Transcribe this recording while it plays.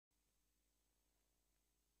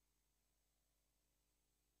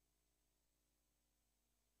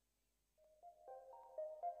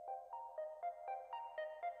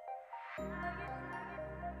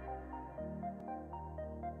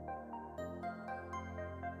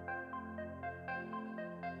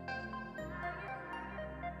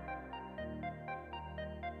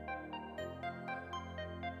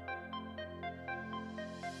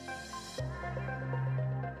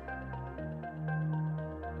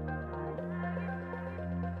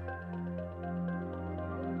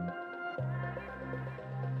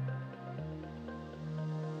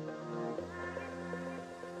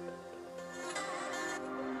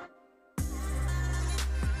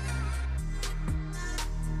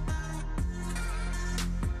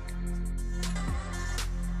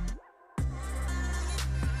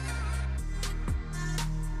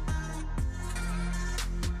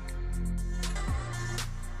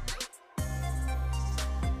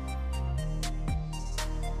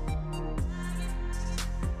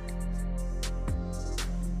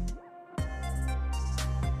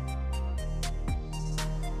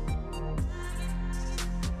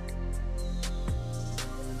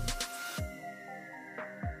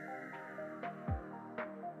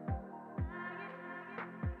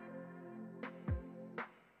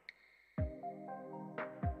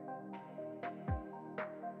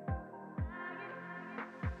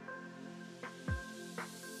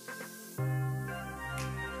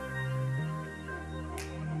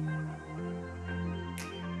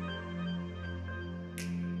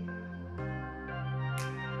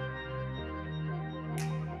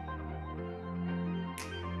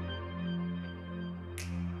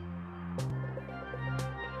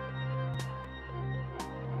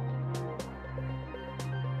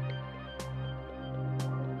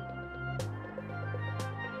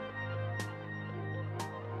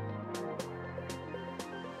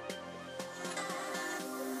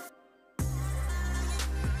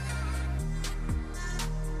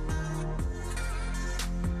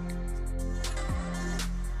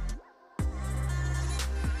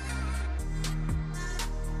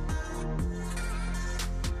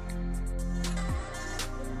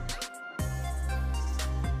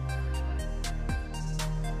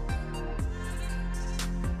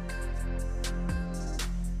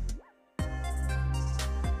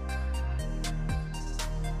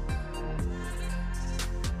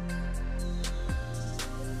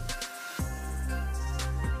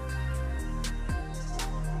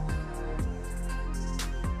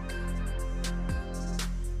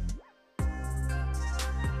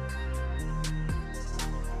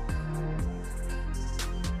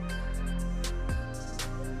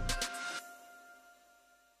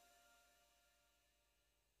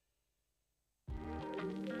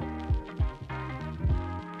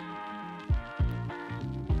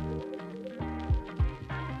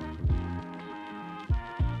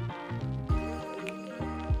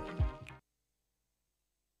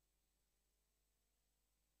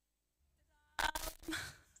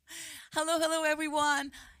Hello, hello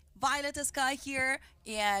everyone. Violeta Sky here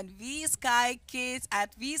and Vsky Kids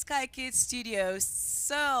at Vsky Kids Studios.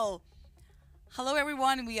 So, hello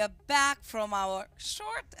everyone. We are back from our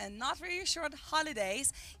short and not very short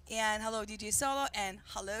holidays. And hello DJ Solo and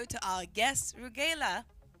hello to our guest Rugile.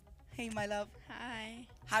 Hey my love. Hi.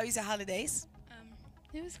 How is your holidays?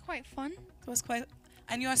 It was quite fun. It was quite.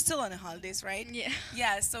 And you are still on the holidays, right? Yeah.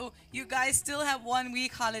 Yeah, so you guys still have 1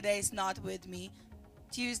 week holidays, not with me.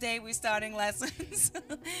 Tuesday, we're starting lessons.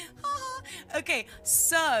 Okay,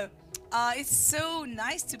 so it's so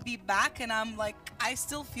nice to be back, and I'm like, I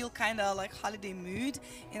still feel kind of like holiday mood,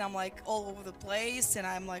 and I'm like all over the place, and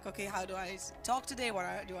I'm like, okay, how do I talk today?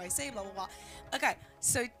 What do I say? Blah, blah, blah. Okay,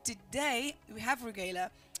 so today we have Rugile,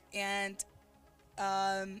 and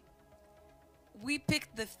we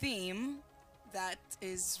picked the theme that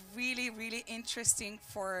is really, really interesting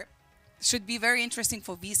for should be very interesting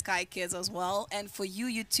for Vsky Kids as well, and for you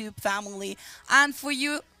YouTube family, and for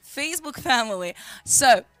you Facebook family.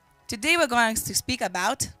 So today we're going to speak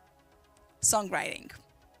about songwriting.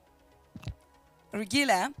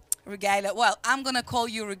 Rugile, well, I'm gonna call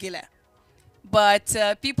you Rugile, but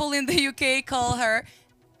people in the UK call her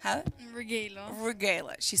how?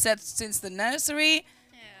 Rugile. She said since the nursery,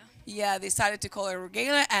 yeah, they decided to call her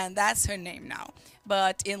Rugile, and that's her name now.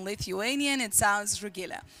 But in Lithuanian, it sounds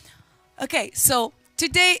Rugile. Okay, so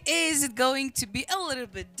today is going to be a little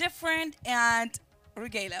bit different, and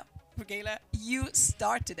Rugile, you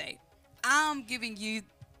start today. I'm giving you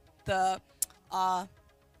the, how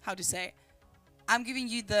to say, I'm giving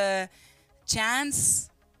you the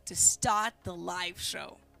chance to start the live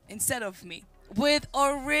show instead of me with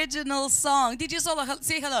original song. Did you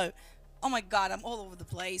say hello? Oh my God, I'm all over the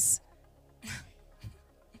place.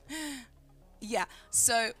 Yeah.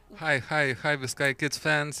 So Hi, Vsky Kids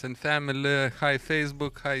fans and family. Hi,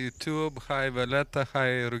 Facebook. Hi, YouTube. Hi, Violeta.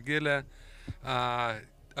 Hi, Rugile.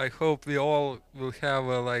 I hope we all will have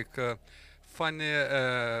funny,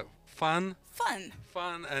 fun,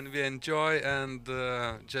 and we enjoy and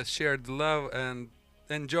just share the love and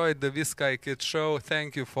enjoy the Vsky Kids show.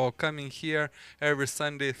 Thank you for coming here every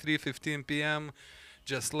Sunday, 3:15 p.m.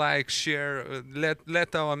 Just like, share,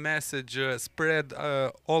 let our message spread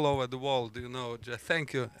all over the world. Just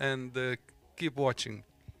thank you and keep watching.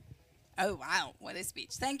 oh wow, what a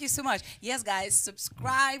speech. Thank you so much. Yes, guys,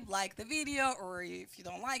 subscribe, like the video, or if you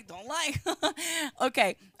don't like, don't like.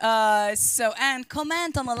 Okay, and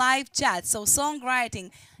comment on the live chat. So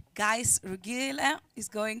songwriting, guys, Rugile is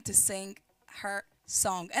going to sing her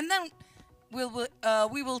song, and then we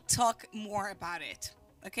will talk more about it.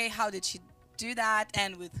 Okay, how did she do that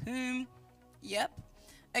and with whom? Yep.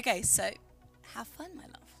 Okay, so have fun, my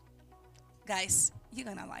love. Guys, you're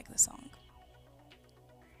gonna like the song.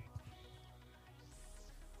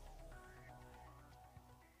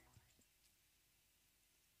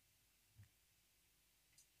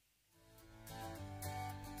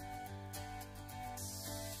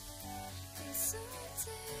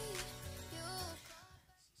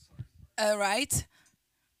 All right.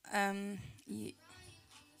 Yeah.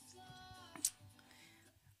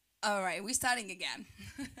 All right, we're starting again.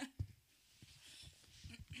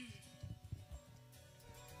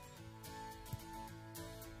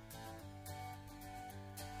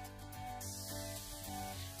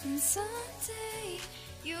 And someday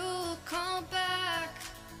you'll come back.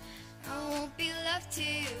 I won't be left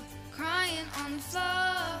here crying on the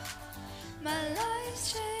floor. My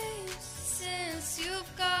life's changed since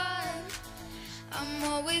you've gone. I'm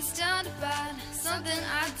always down about something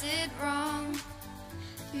I did wrong.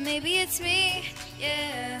 Maybe it's me,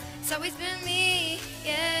 yeah, it's always been me,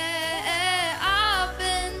 yeah. I've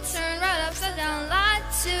been turned right upside down, lied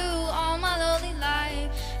to all my lonely life.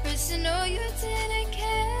 First to know you didn't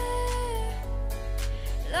care.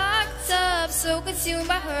 Locked up, so consumed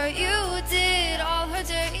by her, you did all her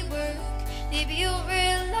dirty work. Maybe you'll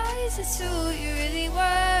realize it's who you really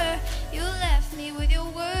were. You left me with your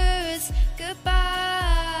words, goodbye.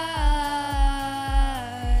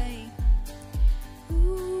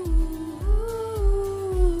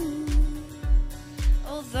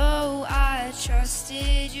 Although I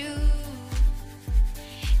trusted you,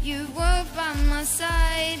 you weren't by my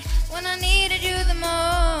side when I needed you the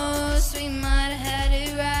most. We might have had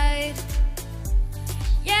it right,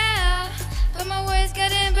 yeah, but my words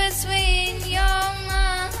got in between your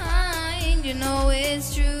mind. You know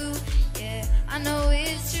it's true, yeah, I know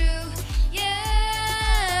it's true,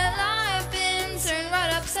 yeah. Life been turned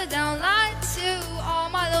right upside down, lied to all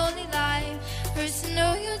my lonely life. First to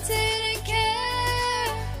know you didn't care.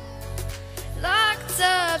 Locked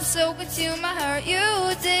up, so consumed by her,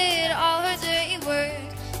 you did all her dirty work.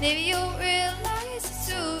 Maybe you'll realize it's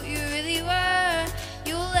who you really were.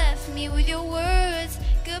 You left me with your words,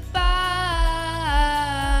 goodbye.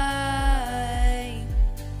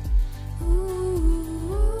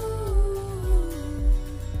 Ooh.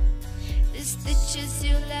 The stitches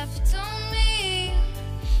you left on me,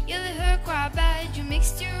 you let her cry bad. You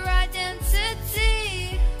mixed your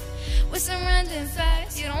identity with some random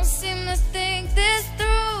facts. You don't seem to think this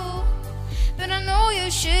through, but I know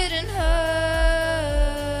you shouldn't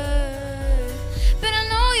hurt. But I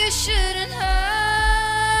know you shouldn't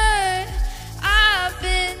hurt. I've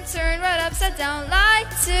been turned right upside down,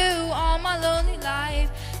 lied to all my lonely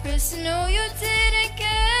life. First to know you didn't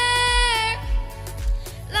care.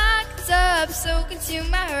 Locked up, so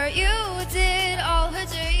consumed by her, you did all her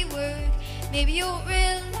dirty work. Maybe you'll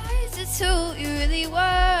realize it's who you really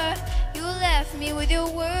were. You left me with your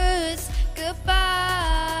words, goodbye.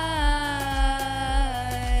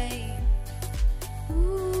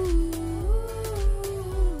 Ooh,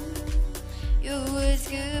 your words,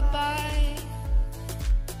 goodbye.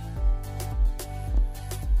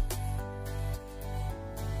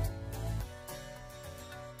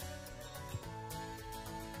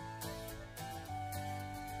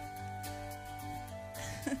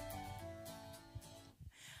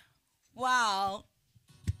 Wow.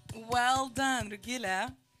 Well done, Rugile.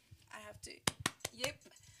 I have to. Yep.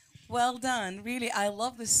 Well done. Really, I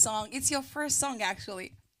love this song. It's your first song,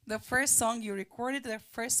 actually. The first song you recorded, the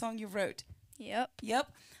first song you wrote. Yep.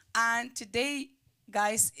 Yep. And today,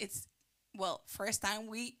 guys, it's, well, first time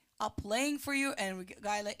we are playing for you and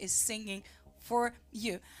Rugile is singing for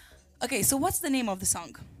you. Okay, so what's the name of the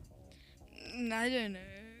song? I don't know.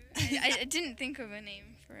 I didn't think of a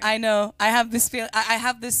name for it. I know. I have this feel. I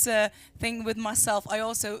have this thing with myself. I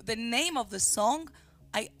also, the name of the song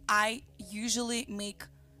I usually make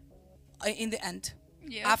in the end.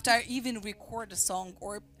 Yeah. After I even record a song,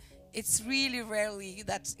 or it's really rarely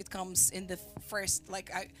that it comes in the first,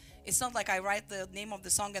 like it's not like I write the name of the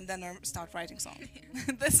song and then I start writing song.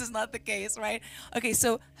 This is not the case, right? Okay,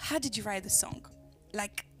 so how did you write the song?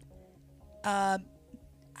 Like,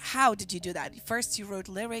 how did you do that? First you wrote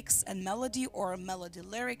lyrics and melody, or melody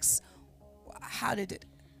lyrics? How did it?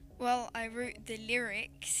 Well, I wrote the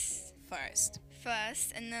lyrics first,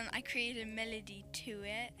 and then I created a melody to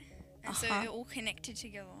it, and so it all connected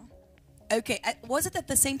together. Okay, was it at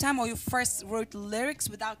the same time, or you first wrote lyrics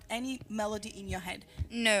without any melody in your head?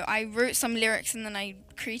 No, I wrote some lyrics and then I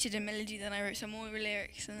created a melody. Then I wrote some more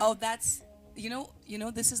lyrics. And oh, that's you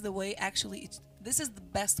know this is the way. Actually, this is the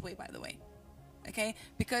best way, by the way. Okay,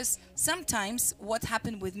 because sometimes what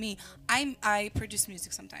happened with me, I produce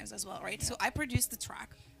music sometimes as well, right? So I produce the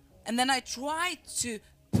track, and then I try to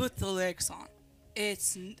put the lyrics on.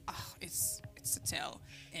 It's a tale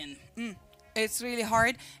in. It's really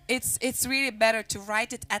hard. It's really better to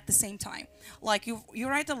write it at the same time. Like you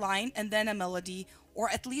write a line and then a melody, or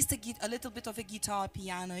at least a little bit of a guitar,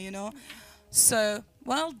 piano, you know. So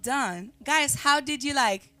well done, guys. How did you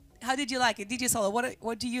like it? DJ Solo,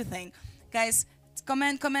 what do you think, guys?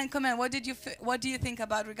 Comment. What do you think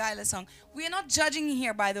about Rugile's song? We are not judging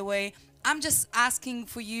here, by the way. I'm just asking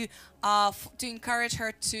for you to encourage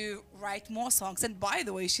her to write more songs. And by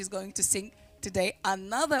the way, she's going to sing today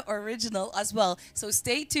another original as well. So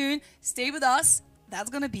stay tuned, stay with us.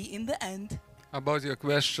 That's gonna be in the end. About your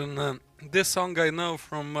question, this song I know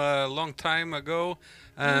from a long time ago,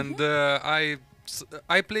 and I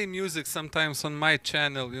play music sometimes on my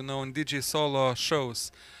channel, you know, on DJ Solo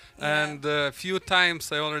shows. Yeah. And a few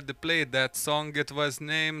times I already played that song. It was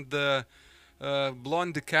named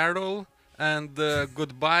Blondie Carol and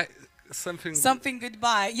Goodbye. Something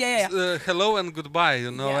goodbye, yeah. Hello and goodbye,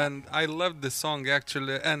 you know, yeah. and I loved the song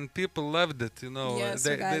actually, and people loved it, you know. Yes,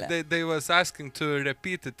 they was asking to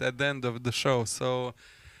repeat it at the end of the show. So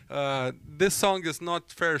this song is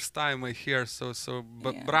not first time I hear,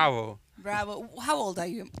 but yeah. Bravo. How old are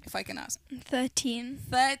you, if I can ask? 13.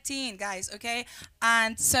 13, guys. Okay,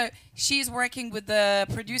 and so she's working with the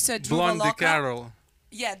producer Druva Blondie Locka. Carol.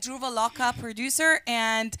 Yeah, Druva Locka, producer,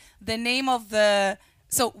 and the name of the.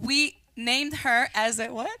 So we named her as a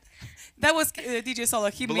what? That was DJ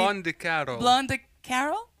Solo. Blondie Carol. Blondie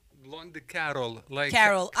Carol? Blondie Carol. Like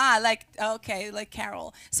Carol. Like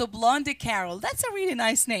Carol. So Blondie Carol. That's a really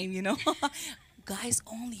nice name, you know. Guys,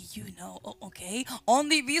 only you know, okay?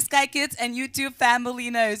 Only Vsky Kids and YouTube family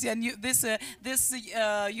knows. And this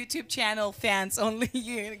YouTube channel fans, only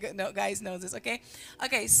you guys know this, okay?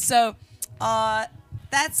 Okay, so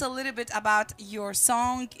that's a little bit about your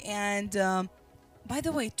song. And by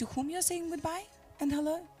the way, to whom you're saying goodbye and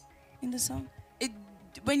hello in the song?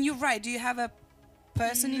 When you write, do you have a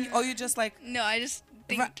person in, or you just like? No, I just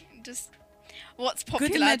think just what's popular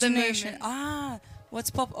good imagination. at the moment. What's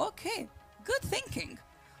pop? Okay, good thinking.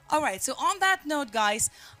 All right, so on that note, guys,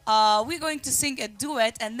 we're going to sing a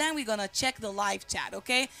duet, and then we're gonna check the live chat.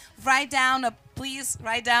 Okay, please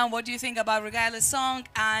write down what do you think about Rugile's song,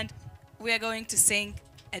 and we are going to sing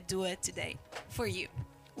a duet today for you.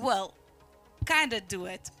 Well, kind of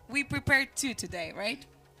duet. We prepared 2 today, right?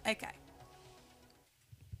 Okay.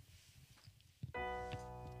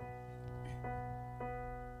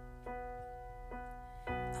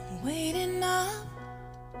 I'm waiting up,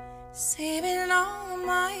 saving all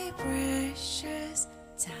my precious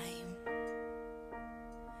time,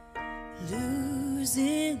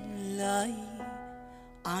 losing light.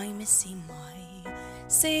 I'm missing my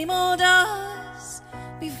same old us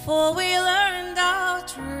before we learned our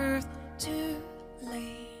truth too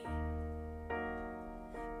late.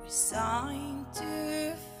 Resigned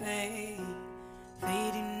to fade,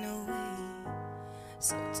 fading away.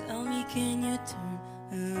 So tell me, can you turn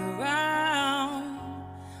around?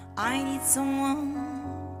 I need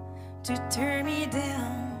someone to turn me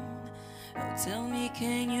down. Oh, tell me,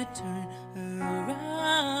 can you turn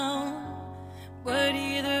around? But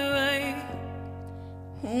either way,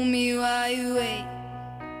 hold me while you wait.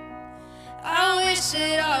 I wish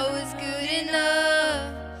that I was good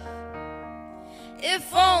enough.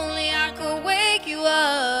 If only I could wake you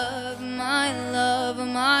up, my love,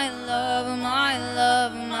 my love, my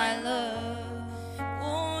love, my love.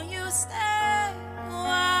 Won't you stay a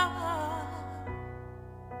while?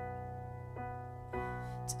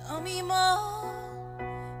 Tell me more,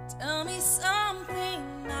 tell me something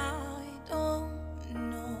I don't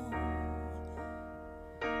know.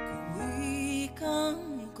 Could we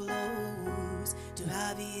come close to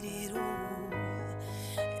have it all?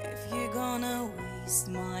 If you're gonna waste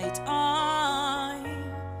my time,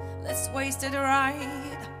 this wasted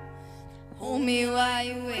ride. Hold me while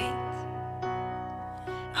you wait.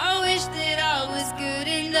 I wish that I was good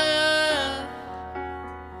enough.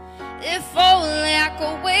 If only I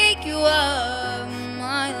could wake you up,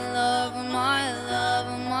 my love, my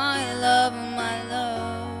love, my love, my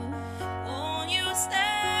love. Won't you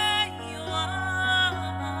stay on?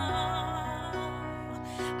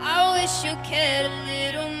 I wish you cared a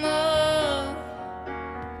little more.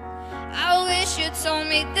 I wish you told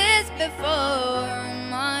me this before,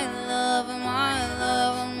 my love, my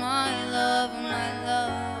love, my love, my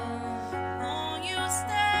love. Won't you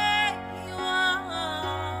stay on?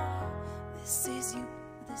 This is you,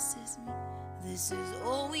 this is me, this is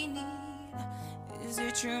all we need. Is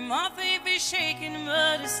it true my faith is shaking,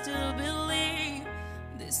 but I still believe?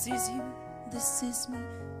 This is you, this is me,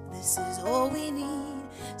 this is all we need.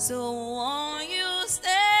 So won't you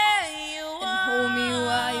stay on? And hold me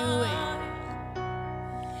while you wait.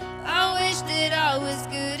 I wish that I was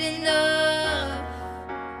good enough.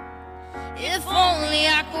 If only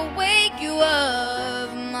I could wake you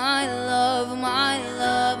up, my love, my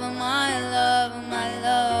love, my love, my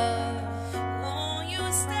love. Won't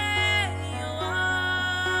you stay on?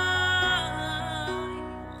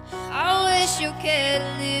 I wish you cared a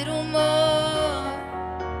little more.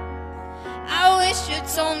 I wish you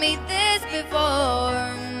told me this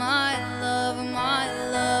before, my love, my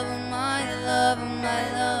love, my love, my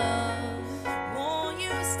love. Won't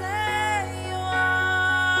you stay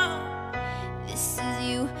on? This is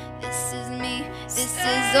you, this is me, this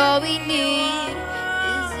is all we need.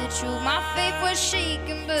 Is it true my faith was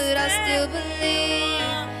shaken, but I still believe?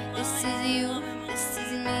 This is you, this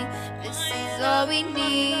is me, this is all we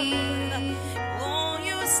need. Won't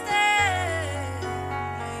you stay?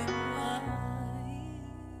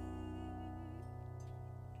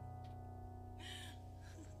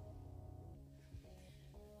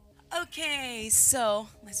 Okay, so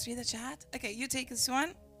let's read the chat. Okay, you take this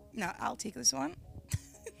one. No, I'll take this one.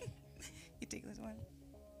 You take this one.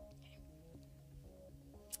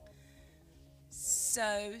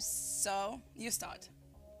 So you start.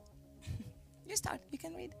 You start. You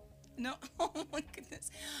can read. No, oh my goodness.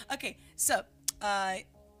 Okay, so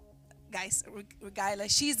guys, Rugile,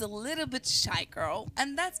 she's a little bit shy girl,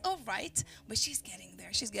 and that's all right. But she's getting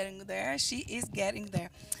there. She's getting there. She is getting there.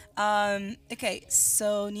 Okay,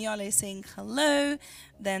 so Niola is saying hello.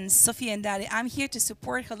 Then Sophia and Daddy, I'm here to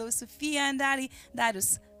support. Hello, Sophia and Daddy.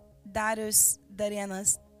 Darius,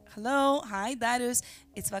 Darianas. Hello, hi, Darius.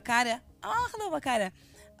 It's Vakara. Oh, hello, Vakara.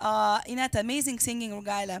 Ineta, amazing singing,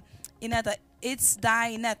 Rugile. Ineta, it's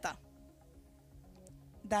Daineta.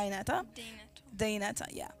 Daineta,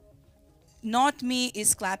 yeah. Not me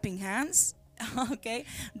is clapping hands. Okay,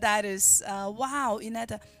 that is wow,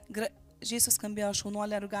 Ineta. Jesus skambėjo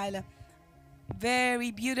šaunuolė Rugile.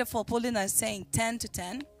 Very beautiful. Paulina is saying 10 to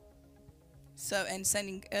 10. So, and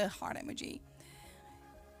sending a heart emoji.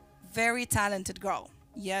 Very talented girl.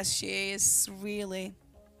 Yes, she is really.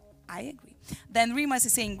 I agree. Then Rimas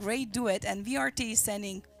is saying great duet, and VRT is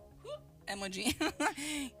sending emoji.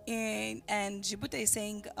 and Djibouti is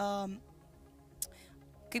saying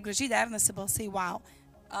kaip gražiai derinasi balsai, wow.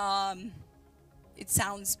 It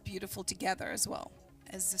sounds beautiful together as well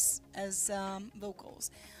as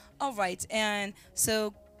vocals. All right, and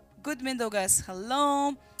so good Mindaugas,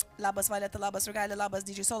 hello. Labas Violeta, labas Rugile, labas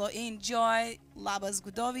DJ Solo, enjoy. Labas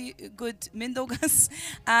Gudovi, good Mindaugas.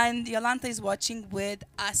 And Yolanta is watching with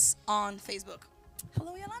us on Facebook.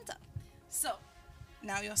 Hello, Yolanta. So,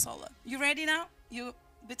 now you're solo. You ready now? You a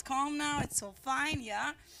bit calm now? It's all fine,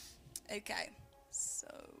 yeah? Okay, so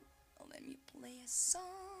let me play a song.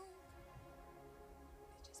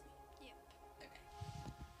 Yep. Okay.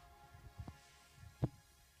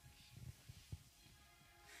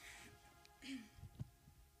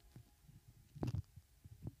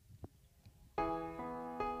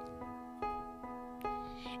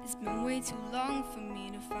 It's been way too long for me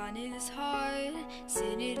to find it as hard.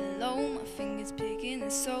 Sitting alone, my fingers picking the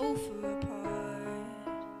sofa apart.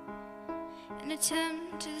 An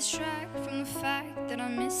attempt to distract from the fact that I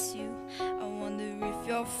miss you. I wonder if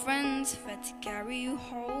your friends have had to carry you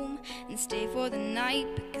home and stay for the night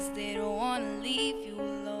because they don't want to leave you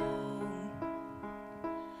alone.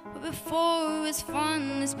 But before it was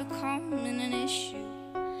fun, it's becoming an issue.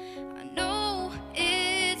 I know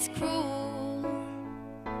it's cruel,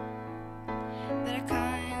 but I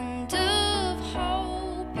kind of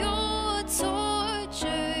hope you're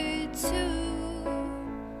tortured too.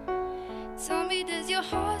 Tell me, does your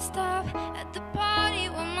heart stop at the party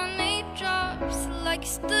when my name drops? Like you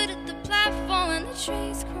stood at the platform and the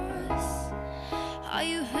trains cross. Are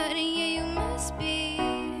you hurting? Yeah, you must be.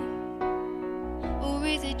 Or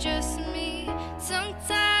is it just me?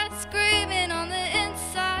 Tongue-tied, screaming on the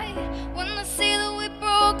inside. When I see that we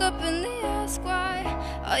broke up and they ask why,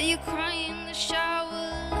 are you crying in the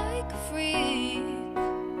shower like a freak?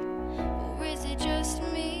 Or is it just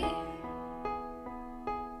me?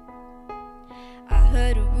 I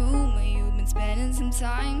heard a rumor you've been spending some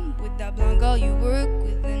time with that blonde girl you work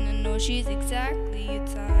with, and I know she's exactly your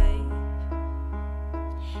type.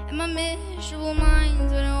 And my miserable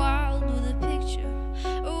mind's running wild with a picture.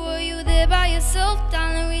 Or were you there by yourself,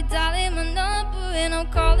 darling, redialing my number? And I'm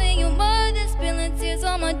calling your mother, spilling tears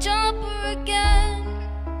on my jumper again.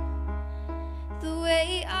 The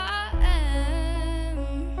way I am,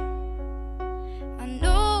 I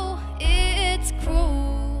know it's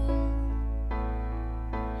cruel,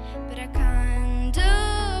 but I kind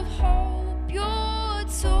of hope you're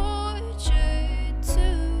tortured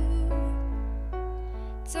too.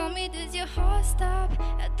 Tell me, does your heart stop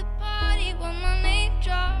at the party when my name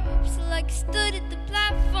drops? Like you stood at the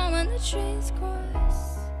platform when the trains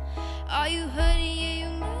cross. Are you hurting? Yeah,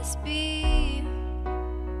 you must be.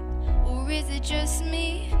 Or is it just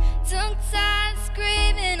me? Tongue-tied,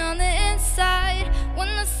 screaming on the inside. When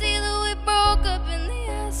I see that we broke up and they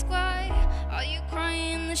ask why, are you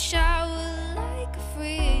crying in the shower like a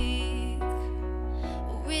freak?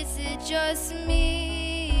 Or is it just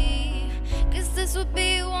me? 'Cause this would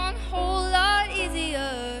be one whole lot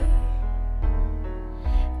easier.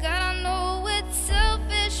 God, I know it's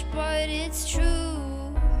selfish, but it's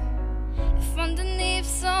true. If underneath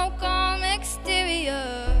some calm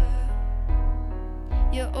exterior,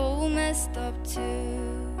 you're all messed up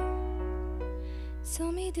too.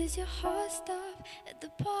 Tell me, does your heart stop at the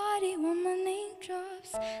party when my name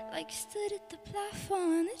drops? Like you stood at the platform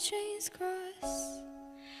when the trains cross.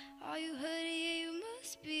 Are you hurting? Yeah, you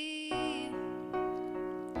must be.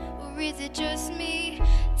 Or is it just me?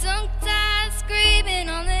 Tongue-tied, screaming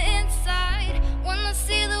on the inside. When I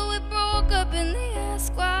see that we broke up and they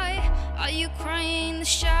ask why, are you crying in the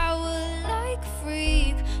shower like a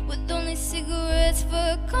freak with only cigarettes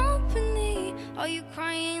for company? Are you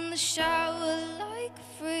crying in the shower like a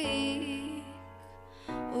freak?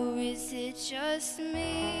 Or is it just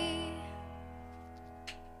me?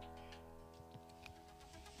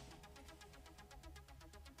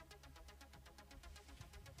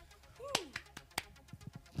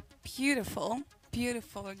 Beautiful,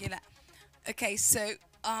 beautiful, Rugile. Okay, so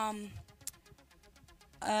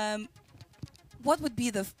what would be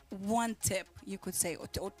the one tip you could say, or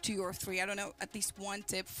two or three, I don't know, at least one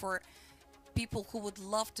tip for people who would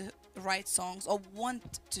love to write songs or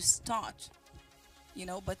want to start, you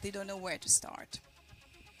know, but they don't know where to start?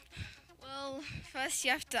 Well, first you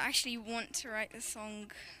have to actually want to write the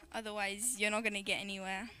song, otherwise you're not going to get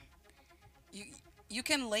anywhere. You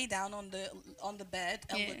can lay down on the bed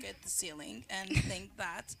and look at the ceiling and think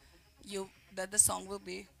that the song will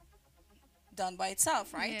be done by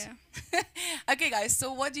itself, right? Yeah. Okay, guys.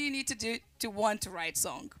 So what do you need to do to want to write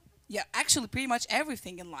song? Yeah, actually, pretty much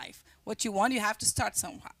everything in life. What you want, you have to start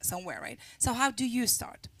somewhere, right? So how do you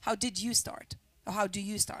start? How did you start? Or how do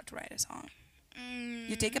you start to write a song?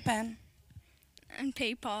 You take a pen. And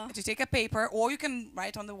paper. You take a paper, or you can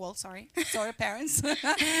write on the wall. Sorry, parents.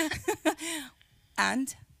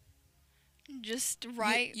 And just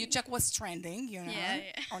write. You check what's trending, you know,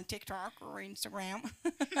 on TikTok or Instagram.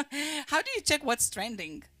 How do you check what's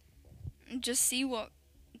trending? Just see what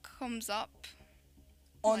comes up.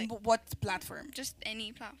 On what platform? Just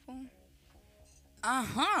any platform.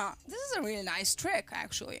 This is a really nice trick,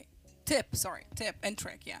 actually. Tip and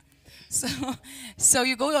trick, yeah. So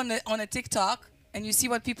you go on a TikTok and you see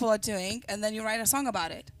what people are doing, and then you write a song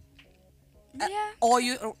about it. Yeah. Or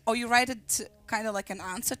you write it kind of like an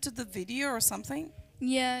answer to the video or something.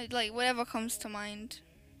 Yeah, like whatever comes to mind.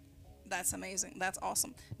 That's amazing. That's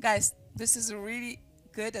awesome, guys. This is a really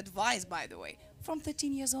good advice, by the way, from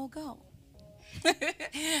 13 years old girl.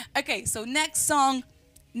 Okay, so next song.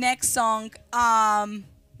 It's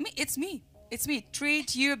me.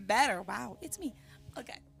 Treat You Better. Wow, it's me.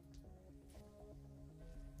 Okay.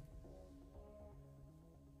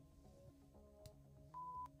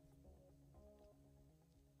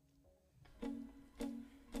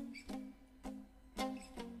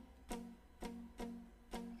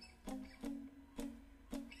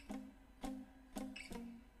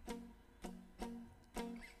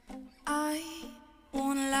 I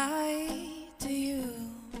won't lie to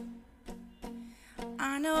you.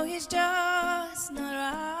 I know he's just not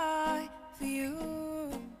right for you.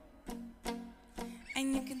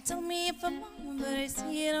 And you can tell me if I'm wrong, but I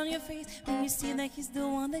see it on your face when you see that he's the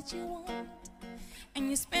one that you want. And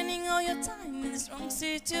you're spending all your time in this wrong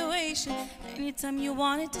situation, and anytime you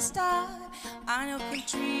want it to stop. I know can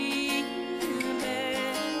treat you better.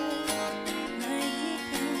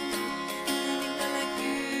 Like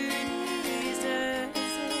you deserve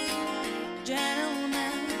it.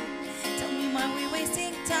 Gentlemen, tell me why we're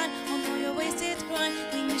wasting time. I know you're wasted crying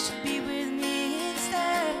when you should be with me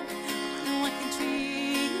instead. I know I can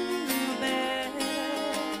treat you better.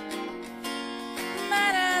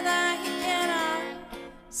 Better than you cannot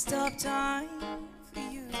stop time for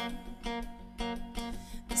you.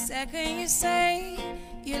 The second you say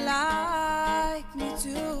you like me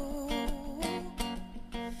too,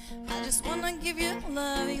 I just wanna give you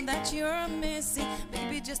loving that you're missing.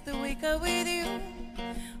 Baby, just to wake up with you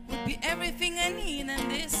would be everything I need,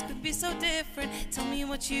 and this could be so different. Tell me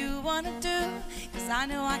what you wanna do, 'cause I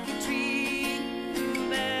know I can treat you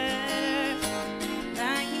better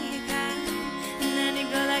than you can. And any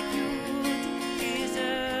girl like you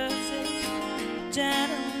deserves it.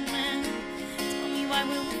 Gentlemen, tell me why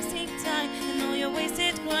we're wasting time. I know you're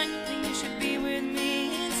wasted crying when you should be with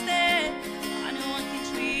me instead. I know I can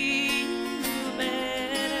treat you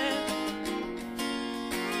better,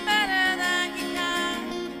 better than you can,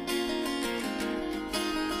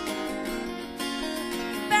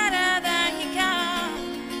 better than you can,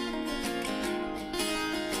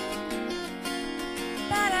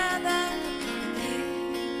 better than. Give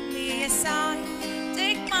me a sign,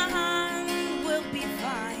 take my hand, we'll be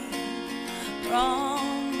fine.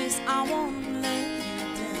 Promise I won't let you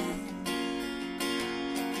down.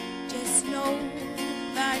 Just know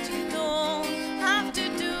that you don't have to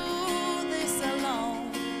do this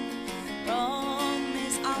alone.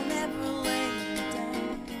 Promise I'll never let you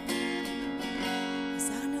down. 'Cause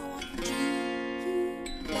I know I can treat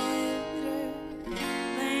you better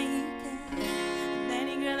than you can. And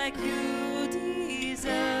any girl like you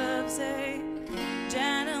deserves a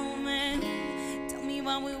gentleman. Tell me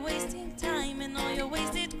why we're wasting time and all your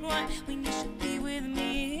wasted crying when you should be with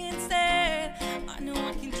me instead. I know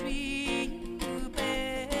I can treat you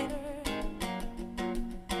better,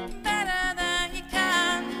 better than you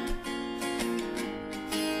can,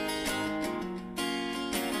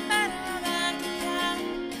 better than you can,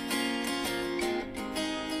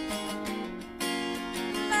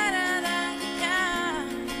 better than you can,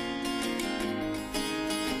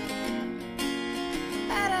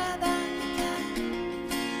 better than you can.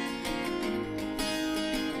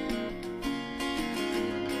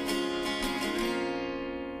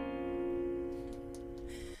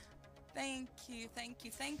 Thank you, thank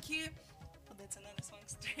you, thank you. Oh, that's another song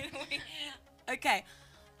straight away. Okay,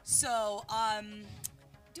 so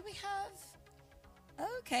do we have?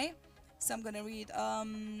 Okay, so I'm gonna read.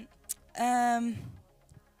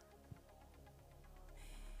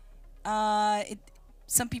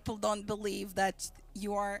 Some people don't believe that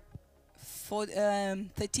you are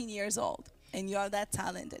 13 years old and you are that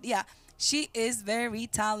talented. Yeah, she is very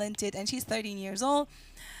talented and she's 13 years old.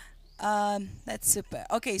 That's super.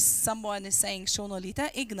 Okay, someone is saying Shonolita,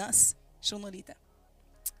 Ignas, Shonolita.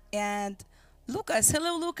 And Lucas,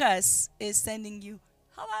 hello Lucas, is sending you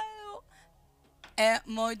hello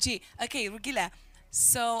emoji. Okay, Rugile.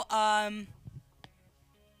 So,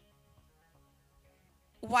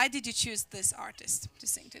 why did you choose this artist to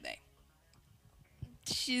sing today?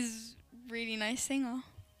 She's really nice singer.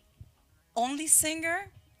 Only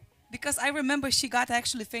singer? Because I remember she got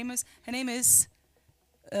actually famous. Her name is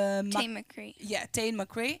Tate McRae. Yeah, Tate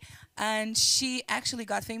McRae, and she actually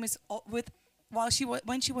got famous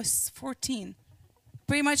when she was 14,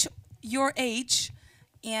 pretty much your age,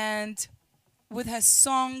 and with her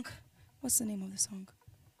song. What's the name of the song?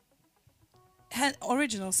 Her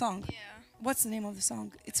original song. Yeah. What's the name of the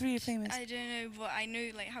song? It's really famous. I don't know, but I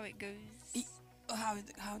know like how it goes. How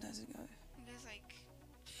does it go? There's like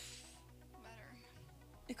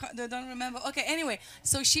better. They don't remember. Okay, anyway,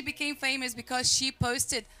 so she became famous because she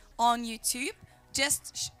posted on YouTube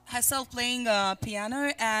just herself playing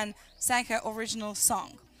piano and sang her original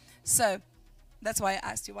song. So that's why I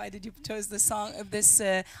asked you, why did you choose the song of this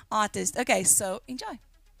artist? Okay, so enjoy.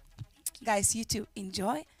 Guys, you too,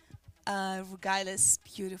 enjoy Rugile's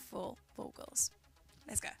beautiful vocals.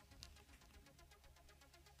 Let's go.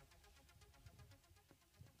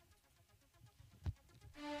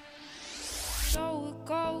 So it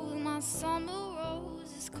goes, my summer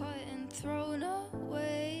rose is cut and thrown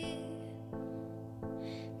away.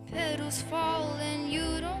 Petals fall and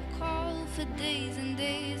you don't call for days and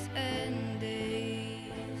days and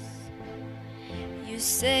days. You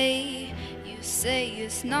say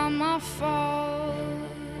it's not my fault.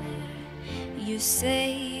 You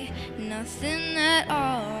say nothing at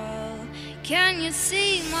all. Can you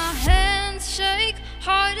see my hands shake?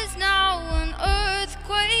 Heart is now an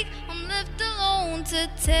earthquake. I'm left alone. to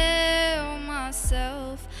tear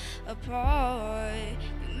myself apart.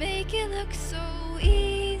 You make it look so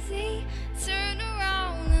easy. Turn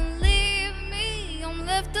around and leave me. I'm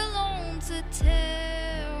left alone to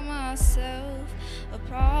tear myself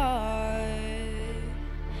apart.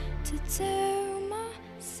 To tear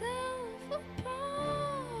myself apart.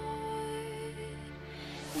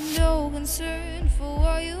 No concern for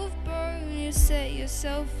what you've burned. You set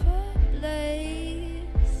yourself ablaze.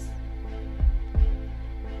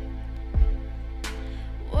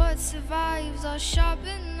 What survives are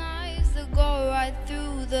sharpened knives that go right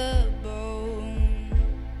through the bone.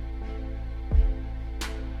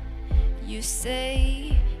 You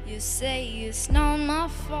say it's not my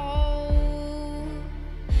fault.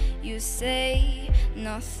 You say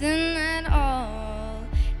nothing at all.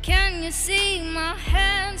 Can you see my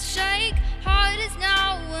hands shake? Heart is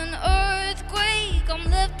now an earthquake. I'm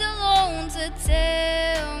left alone to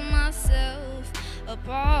tear myself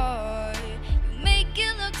apart. You make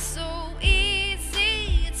it look so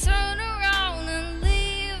easy. Turn around and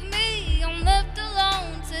leave me. I'm left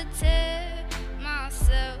alone to tear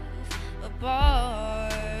myself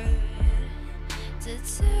apart. To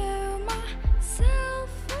tear myself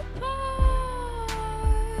apart.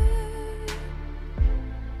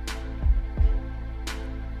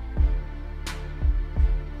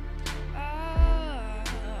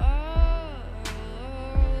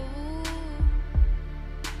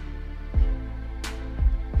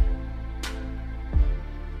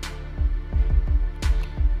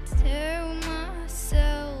 Tear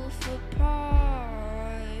myself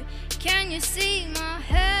apart. Can you see my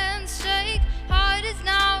hands shake? Heart is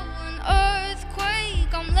now an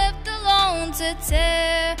earthquake. I'm left alone to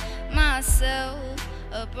tear myself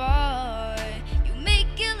apart. You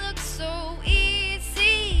make it look so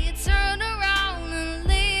easy. Turn around and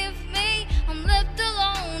leave me. I'm left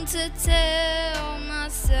alone to tear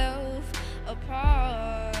myself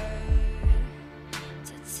apart.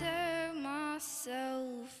 To tear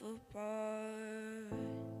myself apart.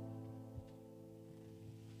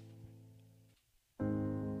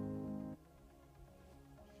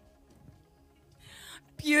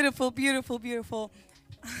 Beautiful, beautiful, beautiful.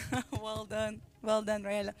 Well done. Well done,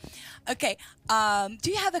 Rayla. Okay.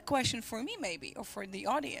 Do you have a question for me, maybe, or for the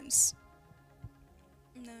audience?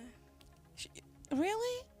 No.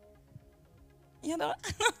 Really? You don't?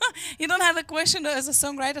 You don't have a question as a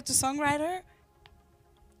songwriter to songwriter?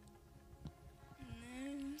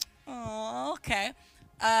 No. Oh, okay.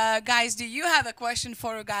 Guys, do you have a question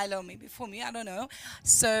for Rugile? Or maybe for me? I don't know.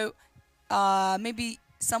 So, maybe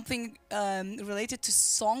something related to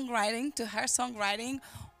songwriting, to her songwriting,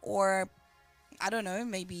 or I don't know,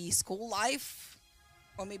 maybe school life,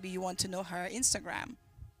 or maybe you want to know her Instagram.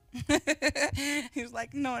 He was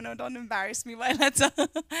like, no, don't embarrass me, Violeta.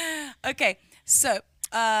 Okay, so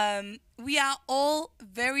we are all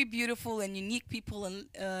very beautiful and unique people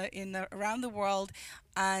around the world,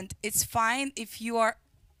 and it's fine if you are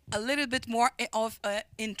a little bit more of an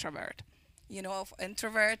introvert. You know, of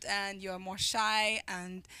introvert, and you're more shy,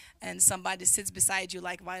 and somebody sits beside you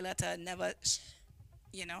like Violeta, never,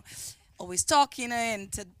 you know, always talking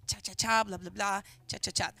and cha cha cha, blah blah blah, cha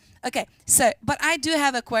cha cha. Okay, so but I do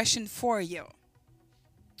have a question for you.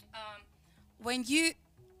 When you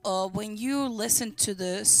listen to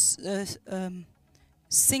the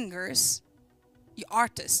singers, the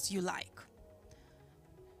artists you like,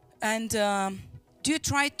 and do you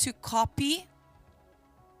try to copy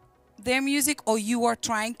their music, or you are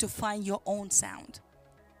trying to find your own sound?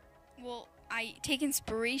 Well, I take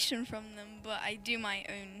inspiration from them, but I do my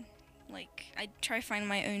own. Like, I try to find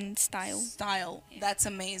my own style. Yeah. That's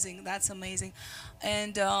amazing. That's amazing.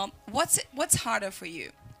 And what's harder for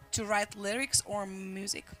you, to write lyrics or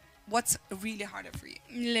music? What's really harder for you?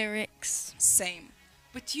 Lyrics. Same.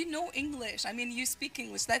 But you know English. I mean, you speak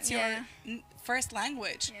English. That's your first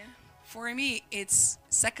language. Yeah. For me, it's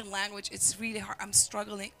second language. It's really hard. I'm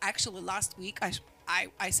struggling. Actually, last week,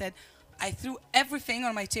 I said, I threw everything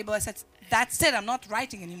on my table. I said, that's it. I'm not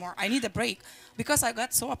writing anymore. I need a break. Because I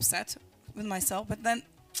got so upset with myself. But then,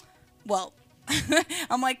 well,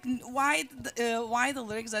 I'm like, why the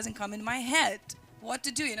lyrics doesn't come in my head? What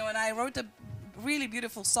to do? You know, and I wrote a really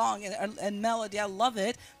beautiful song and melody. I love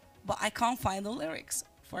it. But I can't find the lyrics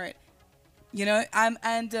for it. You know,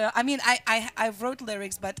 I mean, I wrote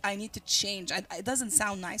lyrics, but I need to change. It doesn't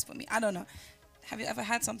sound nice for me. I don't know. Have you ever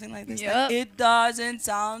had something like this? Yep. Like, it doesn't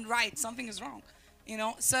sound right. Something is wrong. You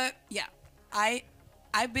know. So yeah,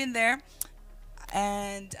 I've been there,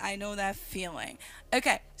 and I know that feeling.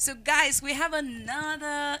 Okay, so guys, we have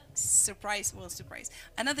another surprise. Well, surprise.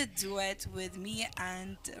 Another duet with me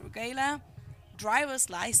and Rugile, driver's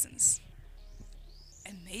license.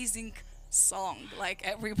 amazing song. Like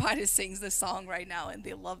everybody sings the song right now and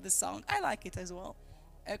they love the song. I like it as well.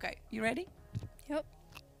 Okay, you ready? Yep.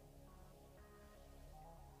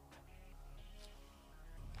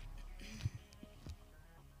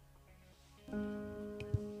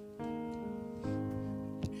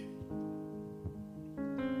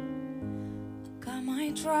 Got my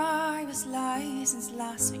driver's license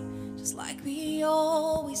last week, just like we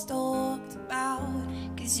always talked about.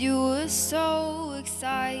 'Cause you were so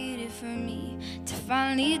excited for me to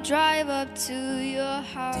finally drive up to your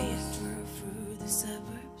house. Day I drove through the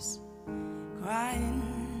suburbs, crying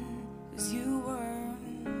 'cause you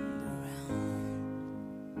weren't around.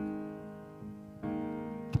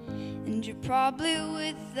 And you're probably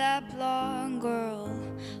with that blonde girl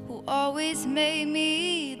who always made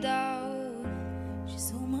me doubt. She's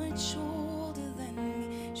so much older than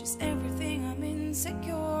me, she's everything I'm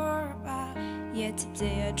insecure about. Yet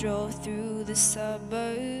today I drove through the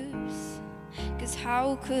suburbs, 'cause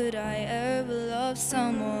how could I ever love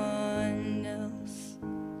someone else?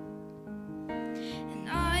 And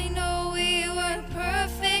I know we weren't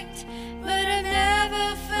perfect, but I've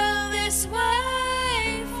never felt this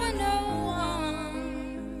way for no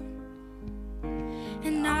one.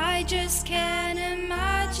 And I just can't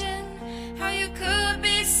imagine how you could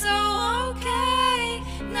be so okay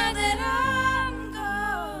now that I'm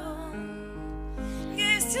gone.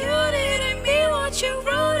 Guess you didn't mean what you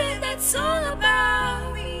wrote in that song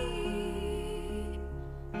about me.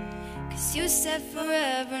 'Cause you said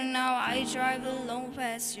forever, now I drive alone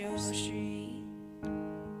past your street.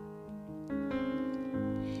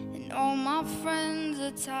 And all my friends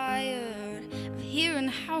are tired of hearing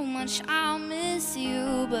how much I miss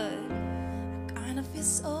you, but I kinda feel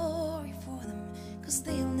sorry for them, 'cause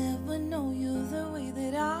they'll never know you the way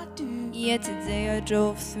that I do. yet today I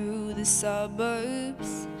drove through the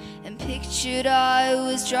suburbs and pictured I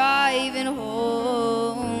was driving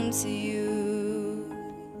home to you.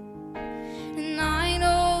 And I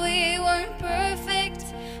know we weren't perfect,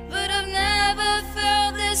 but I've never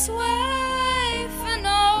felt this way for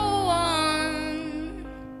no one.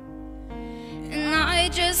 And I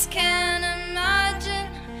just can't imagine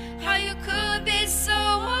how you could be so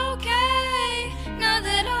okay now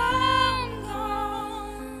that I'm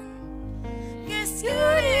gone. Guess you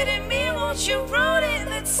didn't mean what you wrote in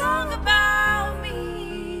that song about me.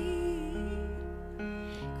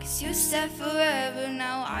 'Cause you said forever,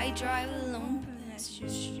 now I drive alone past your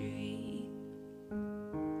street.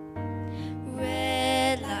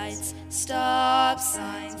 Red lights, stop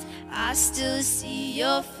signs, I still see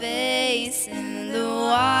your face in the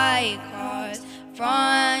white cars,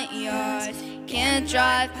 front yards. Can't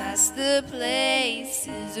drive past the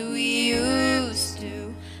places we used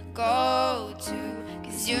to go to,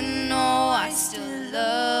 'cause you know I still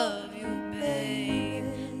love you, babe.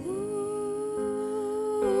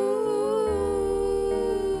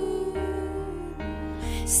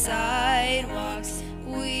 Sidewalks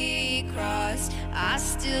we crossed, I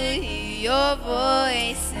still hear your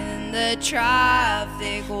voice in the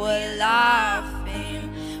traffic. We're laughing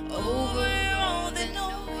over all the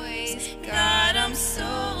noise. God, I'm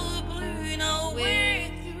so blue now we're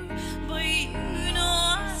through, but you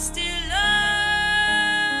know I still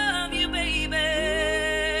love you, baby.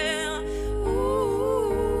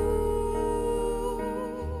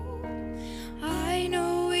 I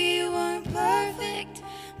know we weren't perfect,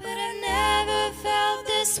 but I never felt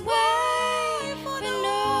this way for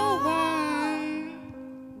no one.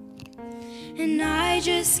 And I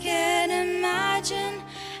just can't imagine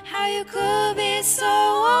how you could be so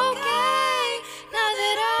okay now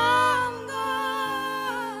that I'm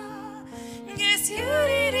gone. Guess you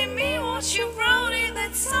didn't mean what you wrote in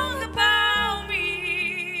that song about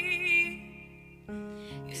me.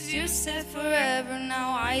 'Cause you said forever,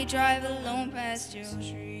 now I drive alone past your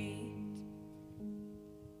street.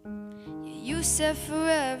 Yeah, you said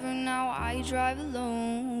forever, now I drive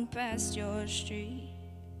alone past your street.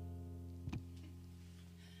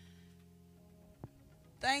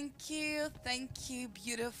 Thank you,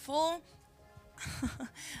 beautiful.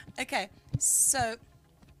 Okay, so,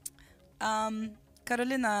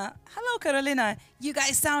 Carolina, hello, Carolina. You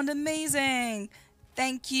guys sound amazing.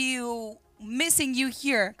 Thank you. Missing you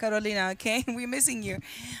here, Carolina, okay? We're missing you.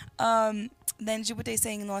 Then Djibouti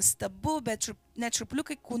saying nuostabu, bet net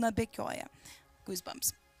šurpuliukai kūną bėgioja.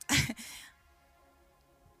 Goosebumps.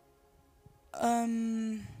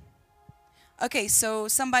 Okay, so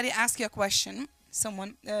somebody asked you a question.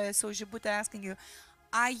 Someone, so Djibouti asking you,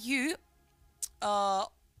 are you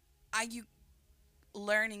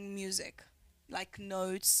learning music, like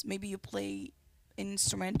notes? Maybe you play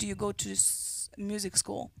instrument. Do you go to music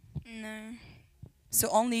school? No. So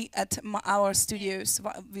only at our studios,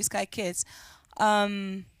 Vsky Kids.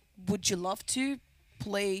 Would you love to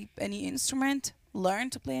play any instrument? Learn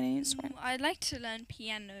to play any instrument? I'd like to learn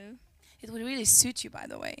piano. It would really suit you, by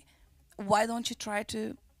the way. Why don't you try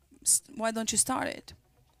to? Why don't you start it?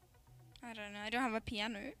 I don't know. I don't have a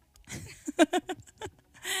piano.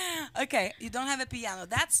 Okay, you don't have a piano.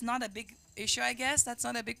 That's not a big issue, I guess. That's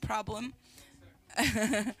not a big problem.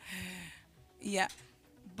 Yeah.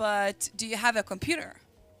 But do you have a computer?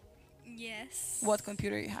 Yes. What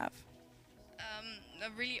computer you have? A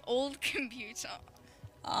really old computer.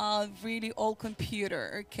 Really old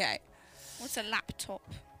computer. Okay. What's a laptop?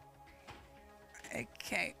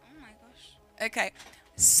 Okay. Oh my gosh. Okay.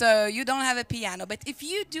 So you don't have a piano, but if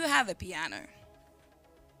you do have a piano,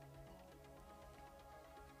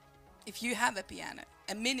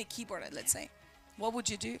 a mini keyboard, let's say, what would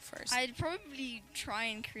you do first? I'd probably try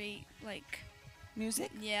and create like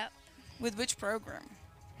Music? yeah. With which program?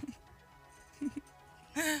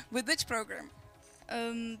 With which program?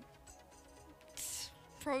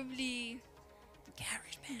 Probably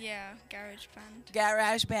GarageBand. yeah, GarageBand.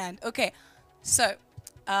 GarageBand. Okay. So,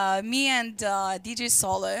 me and DJ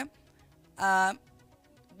Solo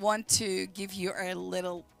want to give you a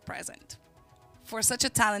little present for such a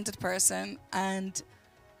talented person and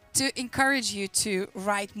to encourage you to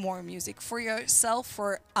write more music for yourself,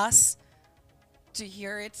 for us to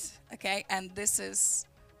hear it. Okay. And this is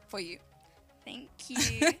for you. Thank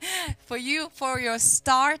you. For you, for your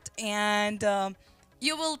start, and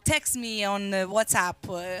you will text me on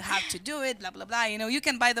WhatsApp how to do it, blah blah blah. You know, you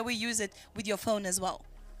can, by the way, use it with your phone as well.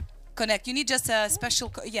 Connect. You need just a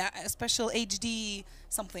special, a special HD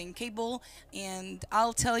something cable, and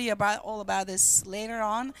I'll tell you all about this later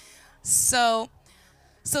on. So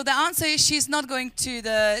the answer is she's not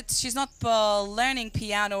learning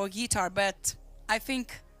piano or guitar, but I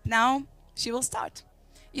think now she will start.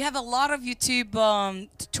 You have a lot of YouTube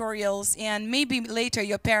tutorials, and maybe later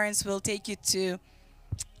your parents will take you to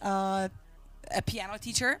a piano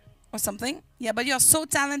teacher or something. Yeah, but you're so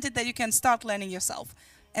talented that you can start learning yourself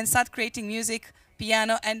and start creating music,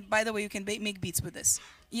 piano, and by the way, you can make beats with this.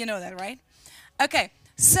 You know that, right? Okay,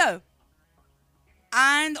 so,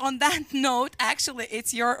 and on that note, actually,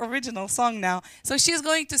 it's your original song now. So she's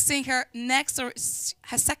going to sing her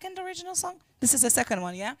second original song? This is the second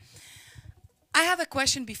one, yeah? I have a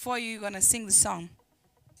question before you're going to sing the song.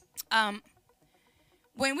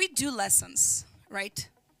 When we do lessons, right,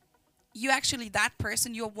 you're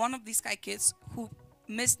one of these Vsky kids who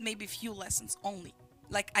missed maybe a few lessons only.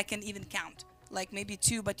 Like, I can even count. Like, maybe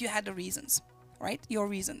 2, but you had the reasons, right? Your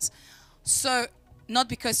reasons. So, not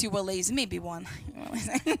because you were lazy, maybe 1.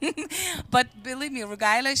 But believe me,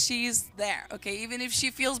 Rugile, she's there, okay? Even if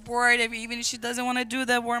she feels bored, even if she doesn't want to do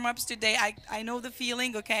the warm-ups today, I know the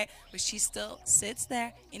feeling, okay? But she still sits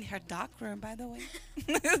there in her dark room, by the way.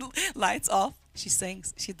 Lights off, she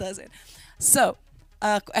sings, she does it. So,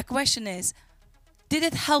 a question is, did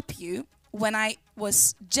it help you when I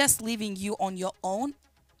was just leaving you on your own,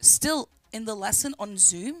 still in the lesson on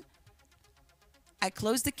Zoom? I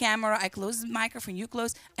close the camera, I close the microphone, you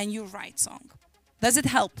close, and you write song. Does it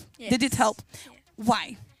help? Yes. Did it help? Yeah.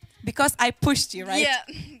 Why? Because I pushed you, right? Yeah.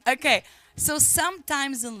 Okay, so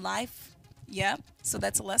sometimes in life, yeah, so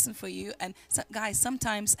that's a lesson for you. And so, guys,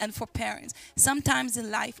 sometimes, and for parents, sometimes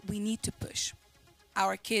in life we need to push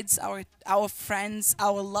our kids, our friends,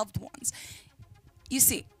 our loved ones. You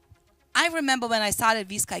see, I remember when I started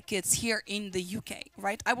Vsky Kids here in the UK,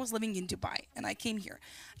 right? I was living in Dubai, and I came here.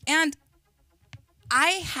 And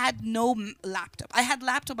I had no laptop. I had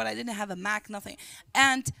laptop, but I didn't have a Mac, nothing.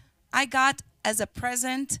 And I got, as a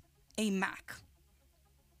present, a Mac.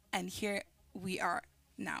 And here we are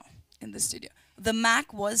now in the studio. The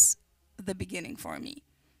Mac was the beginning for me.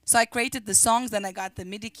 So I created the songs, then I got the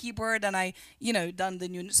MIDI keyboard, and I, done the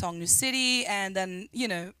new song, New City, and then,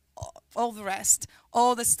 all the rest,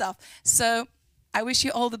 all the stuff. So I wish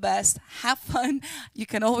you all the best. Have fun. You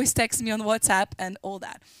can always text me on WhatsApp and all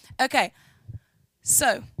that. Okay.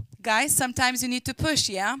 So, guys, sometimes you need to push,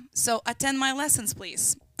 yeah? So, attend my lessons,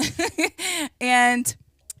 please. And,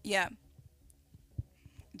 yeah,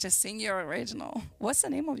 just sing your original. What's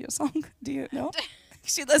the name of your song? Do you know?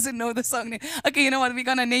 She doesn't know the song name. Okay, you know what? We're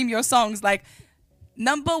going to name your songs like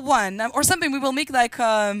number 1 or something. We will make like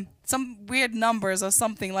some weird numbers or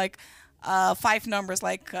something like 5 numbers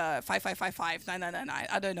like 5555, 9999.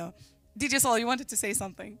 I don't know. DJ Sol, you wanted to say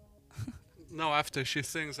something? No, after she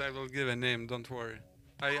sings, I will give a name. Don't worry.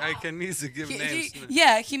 I can easily give names.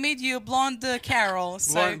 He made you Blonde Carol.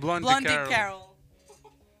 So Blondie Carol.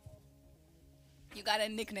 You got a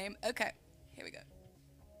nickname. Okay, here we go.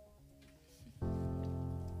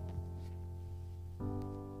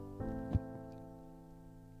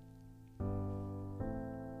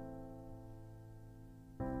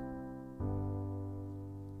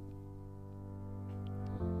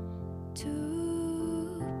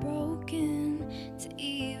 too broken to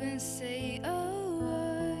even say a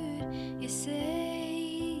word. You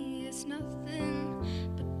say it's nothing,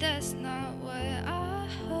 but that's not what I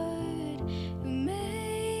heard. You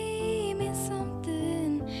made me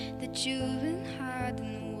something that you've been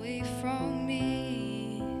hiding away from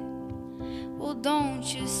me. Well, don't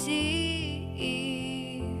you see?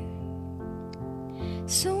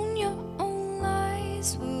 Soon your own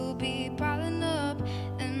lies will be piling up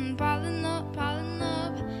and piling up, piling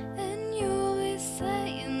up, and you'll be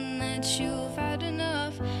saying that you've had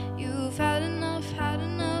enough, you've had enough, had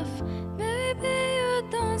enough. Maybe you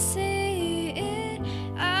don't see it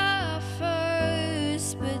at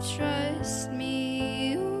first, but trust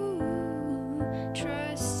me, ooh,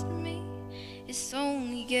 trust me, it's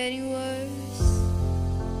only getting worse.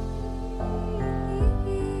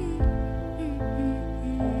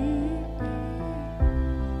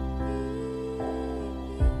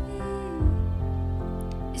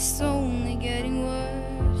 It's only getting worse.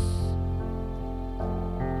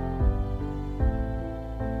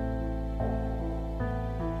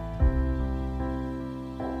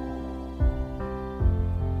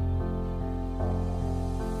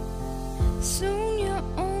 Soon your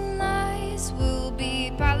own lies will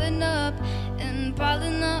be piling up and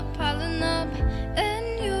piling up, piling up,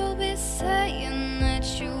 and you'll be saying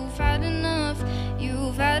that you've had enough,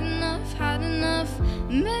 you've had enough, had enough.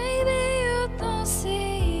 Maybe you don't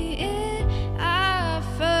see it at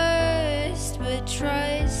first, but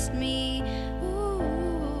trust me,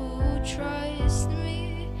 ooh, trust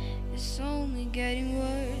me, it's only getting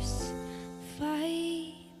worse.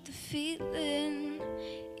 Fight the feeling,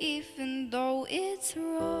 even though it's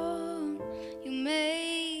wrong. You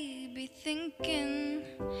may be thinking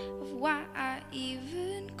of why I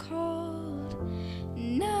even called.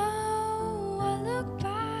 Now I look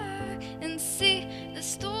back and see the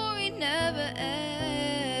story never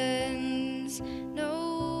ends.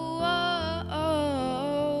 No,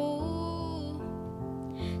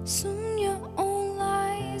 soon your own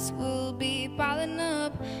lies will be piling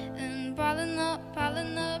up and piling up,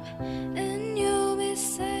 piling up, and you'll be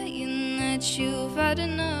saying that you've had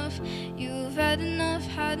enough, you've had enough,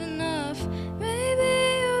 had enough.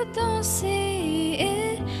 Maybe you don't see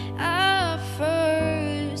it at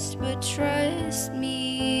first, but trust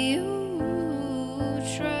me, ooh,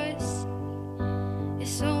 trust,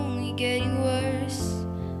 it's only getting worse.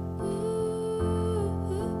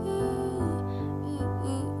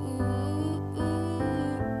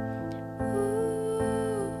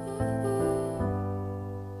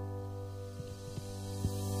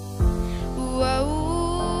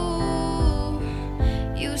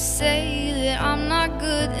 You say that I'm not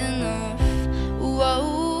good enough.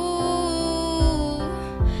 Whoa,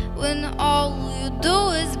 when all you do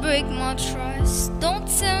is break my trust. Don't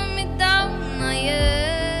tear me down,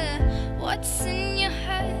 yeah. What's in your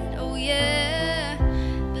head? Oh yeah.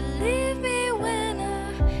 Believe me when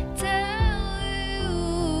I tell you.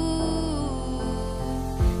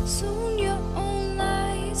 Soon your own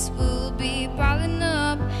lies will be piling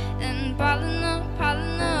up and piling up,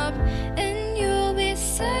 piling up, and you'll be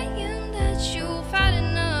saying that you've had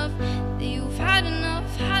enough, that you've had enough,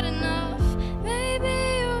 had enough. Maybe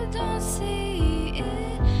you don't see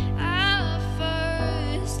it at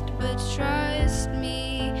first, but trust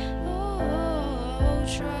me, oh,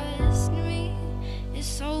 trust me,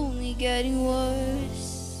 it's only getting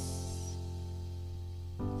worse.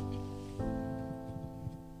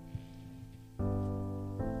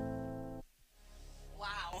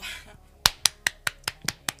 Wow.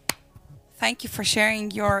 Thank you for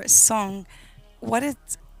sharing your song. What it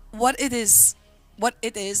is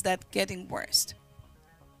that getting worse?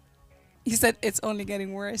 You said it's only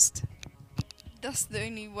getting worse. That's the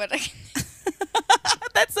only word I can.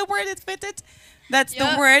 That's the word it fitted. That's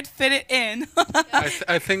Yeah. the word fitted in.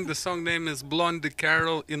 I think the song name is Blondie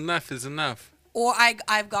Carol. Enough is enough. Or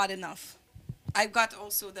I've got enough. I've got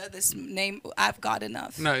also this name. I've got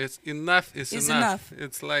enough. No, it's enough is Is enough. enough.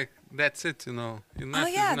 It's like that's it, you know. Enough Oh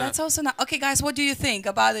is yeah, enough. that's also not okay, guys. What do you think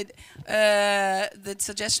about it? The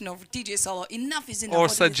suggestion of DJ Solo. Enough is enough. Or What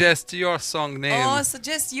do you think? suggest your song name. Oh,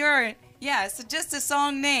 suggest a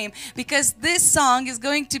song name, because this song is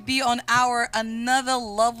going to be on our Another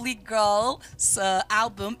Lovely Girl's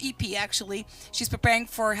album, EP actually. She's preparing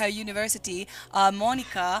for her university,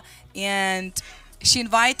 Monica, and she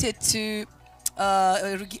invited to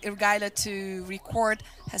Rugile to record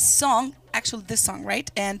her song, actually this song, right,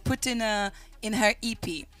 and put in her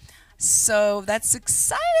EP. So that's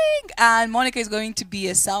exciting, and Monica is going to be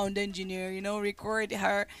a sound engineer, you know, record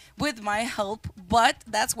her with my help, but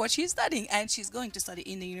that's what she's studying, and she's going to study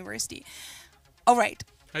in the university. All right,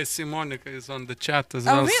 I see Monica is on the chat as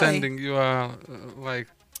Oh, well, really? sending you like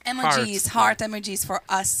Emojis, heart emojis for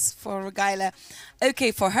us, for Rugile.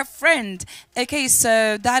 Okay, for her friend. Okay,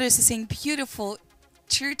 so Darius is saying beautiful.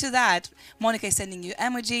 True to that. Monica is sending you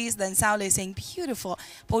emojis. Then Saule is saying beautiful.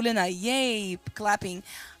 Paulina, yay, clapping.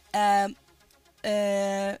 Well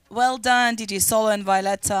done, DJ Solo and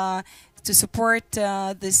Violeta, to support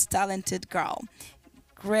this talented girl.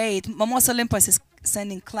 Great. Momos Olympus is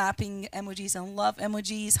sending clapping emojis and love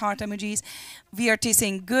emojis, heart emojis. VRT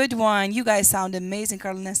saying good one. You guys sound amazing,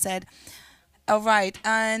 Carolina said. All right.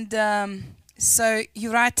 And so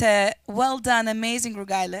Urata, well done, amazing,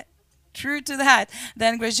 Rugile. True to that.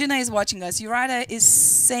 Then Gražina is watching us. Urata is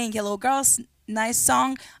saying hello, girls. Nice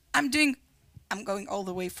song. I'm going all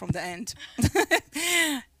the way from the end.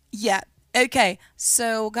 Yeah. Okay.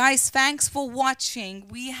 So guys, thanks for watching.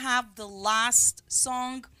 We have the last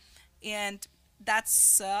song, and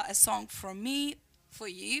that's a song from me for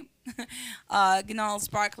you. Gnarls,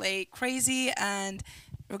 Barkley, Crazy, and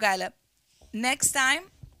Rugile. Next time,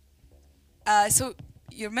 so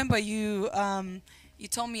you remember you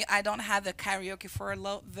told me I don't have a karaoke for a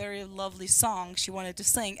very lovely song she wanted to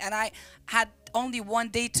sing, and I had only one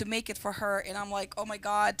day to make it for her, and I'm like, oh my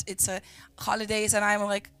God, it's a holidays, and I'm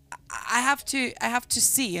like, I have to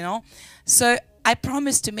see, you know. So I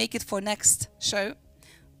promise to make it for next show.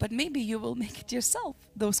 But maybe you will make it yourself,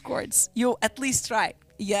 those chords. You'll at least try.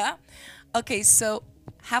 Yeah? Okay, so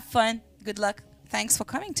have fun. Good luck. Thanks for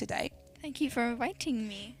coming today. Thank you for inviting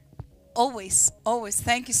me. Always, always.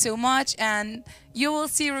 Thank you so much. And you will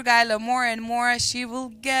see Rugile more and more. She will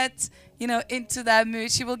get, you know, into that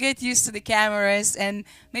mood. She will get used to the cameras. And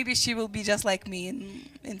maybe she will be just like me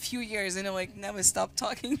in few years, you know, like never stop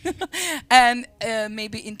talking. And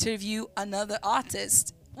maybe interview another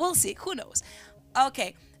artist. We'll see. Who knows?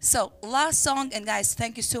 Okay. So, last song, and guys,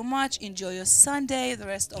 thank you so much. Enjoy your Sunday, the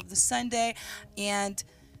rest of the Sunday. And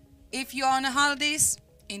if you're on the holidays,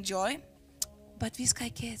 enjoy. But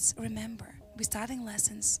Vsky Kids, remember, we're starting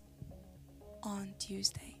lessons on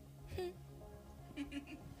Tuesday.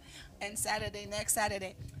 And Saturday, next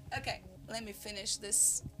Saturday. Okay, let me finish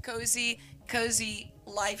this cozy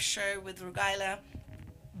live show with Rugile.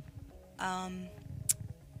 And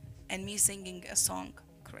me singing a song,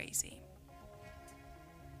 Crazy.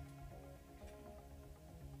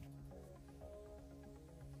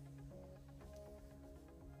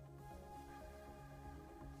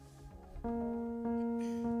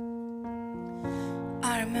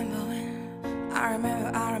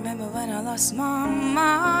 I remember when I lost my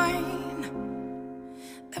mind.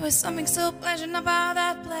 There was something so pleasant about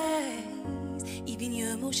that place. Even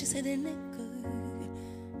your emotions had an echo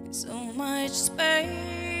in so much space.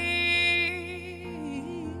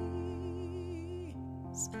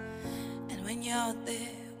 And when you're out there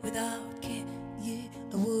without care, yeah,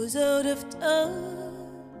 I was out of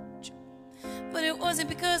touch. But it wasn't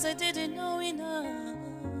because I didn't know enough.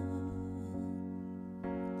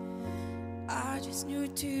 I just knew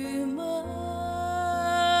too much.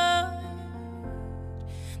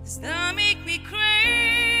 Does that make me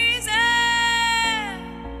crazy?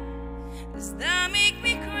 Does that make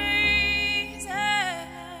me crazy?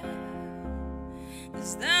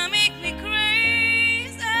 Does that make me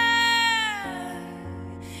crazy?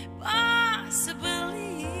 Possibly.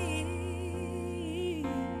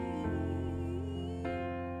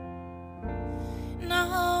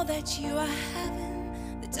 Now that you are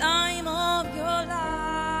having the time of your life,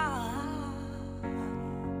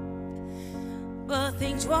 but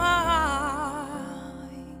think twice.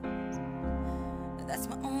 That's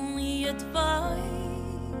my only advice.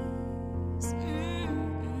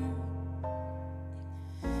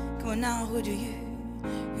 Come on now, who do you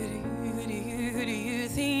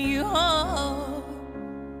think you are?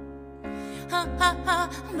 Ha ha ha,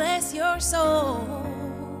 bless your soul.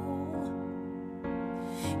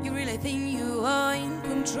 You really think you are in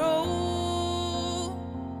control?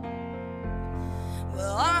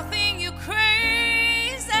 Well, I think you're crazy.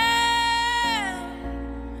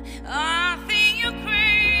 I think you're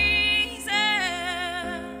crazy.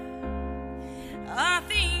 I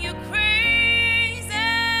think you're crazy,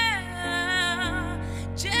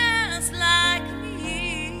 just like me.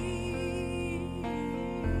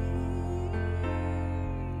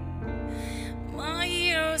 My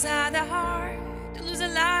heroes had the heart to lose their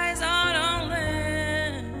lives out on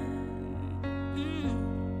land.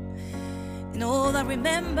 And all I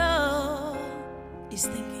remember is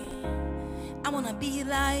thinking, I wanna be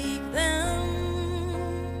like them.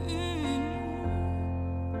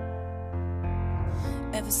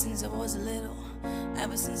 Ever since I was a little,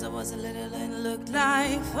 and it looked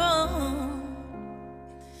like fun.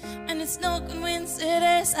 And it it's no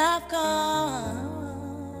coincidence I've come.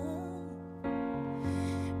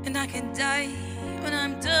 And I can die when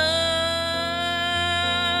I'm done.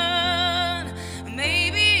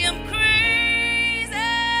 Maybe I'm crazy.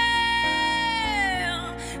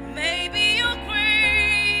 Maybe you're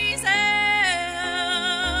crazy.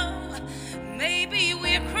 Maybe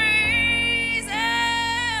we're crazy.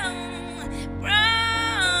 Probably.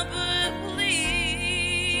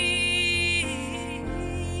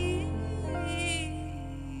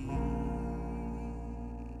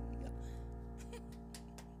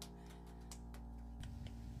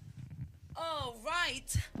 All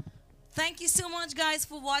right. Thank you so much, guys,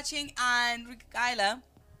 for watching. And Rugile,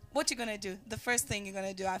 what you gonna do? The first thing you're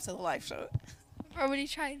gonna do after the live show? Probably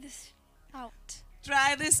try this out.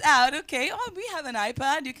 Try this out, okay? Oh, we have an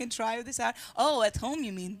iPad. You can try this out. Oh, at home,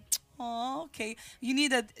 you mean? Oh, okay. You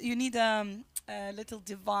need a little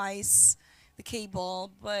device, the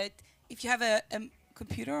cable. But if you have a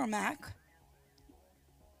computer or Mac,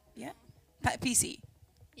 yeah, PC.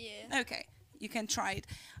 Yeah. Okay, you can try it.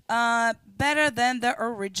 Better than the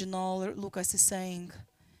original, Lucas is saying.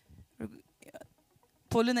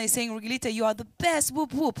 Paulina is saying, Rugilita, you are the best,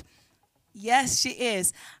 whoop whoop. Yes, she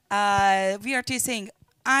is. VRT is saying,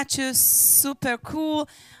 ačiū, super cool.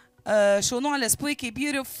 Šaunuolės, puikiai,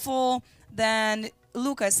 beautiful. Then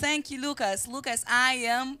Lucas, thank you, Lucas. Lucas, I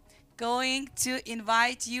am going to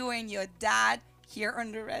invite you and your dad here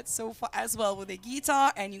on the red sofa as well with a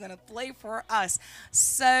guitar, and you're going to play for us.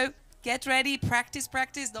 So get ready, practice,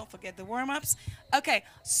 practice. Don't forget the warm-ups. Okay,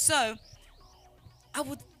 so I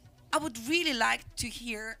would really like to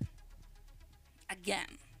hear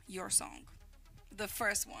again your song, the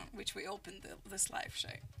first one, which we opened this live show.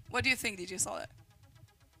 What do you think? Did you saw it?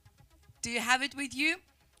 Do you have it with you?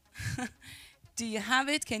 Do you have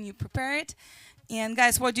it? Can you prepare it? And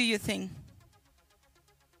guys, what do you think?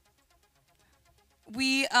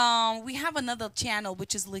 We have another channel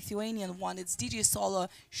which is Lithuanian one. It's DJ Solo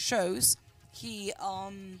Shows. He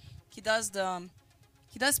does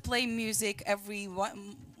play music every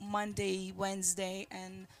Monday, Wednesday,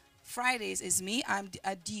 and Fridays is me. I'm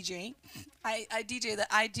a DJ. I do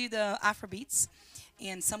the Afrobeats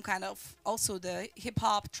and some kind of also the hip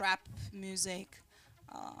hop, trap music,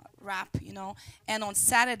 rap, you know. And on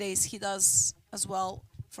Saturdays he does as well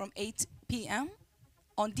from 8 p.m.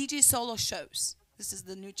 on DJ Solo Shows. This is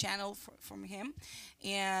the new channel from him.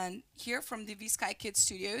 And here from the Vsky Kids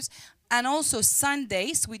Studios. And also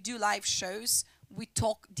Sundays we do live shows. We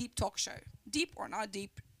talk deep talk show. Deep or not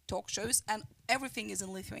deep talk shows, and everything is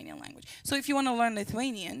in Lithuanian language. So if you want to learn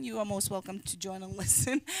Lithuanian, you are most welcome to join and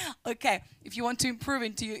listen. Okay, if you want to improve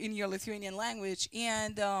in your Lithuanian language.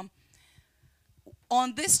 And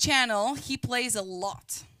on this channel, he plays a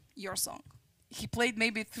lot your song. He played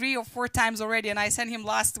maybe 3 or 4 times already, and I sent him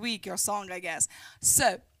last week your song, I guess.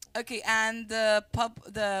 So, okay, and the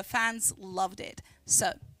fans loved it.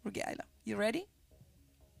 So, Rugile, you ready?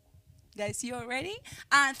 Guys, you all ready?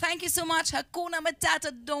 And thank you so much. Hakuna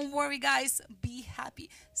Matata. Don't worry, guys. Be happy.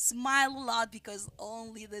 Smile a lot, because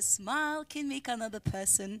only the smile can make another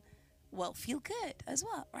person, well, feel good as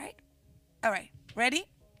well, right? All right. Ready?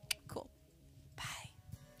 Cool. Bye.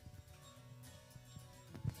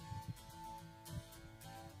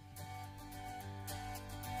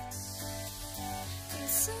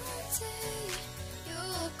 Someday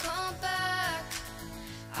you'll come back.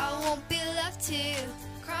 I won't be left here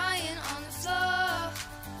crying on the floor.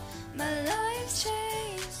 My life's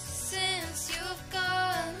changed since you've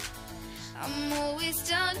gone. I'm always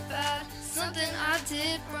down about something I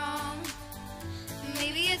did wrong.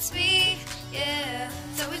 Maybe it's me, yeah.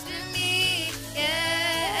 It's always been me,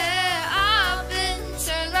 yeah. I've been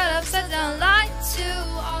turned right upside down, lied to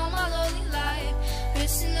all my lonely life.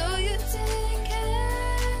 Hurts to know you didn't care.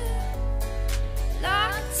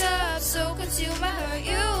 Locked up, so consumed by her,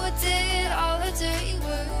 you did all the dirty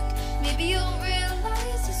work. Maybe you'll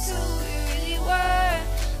realize it's who you really were.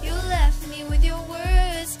 You left me with your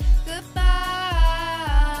words, goodbye.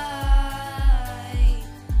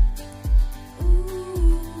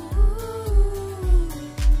 Ooh.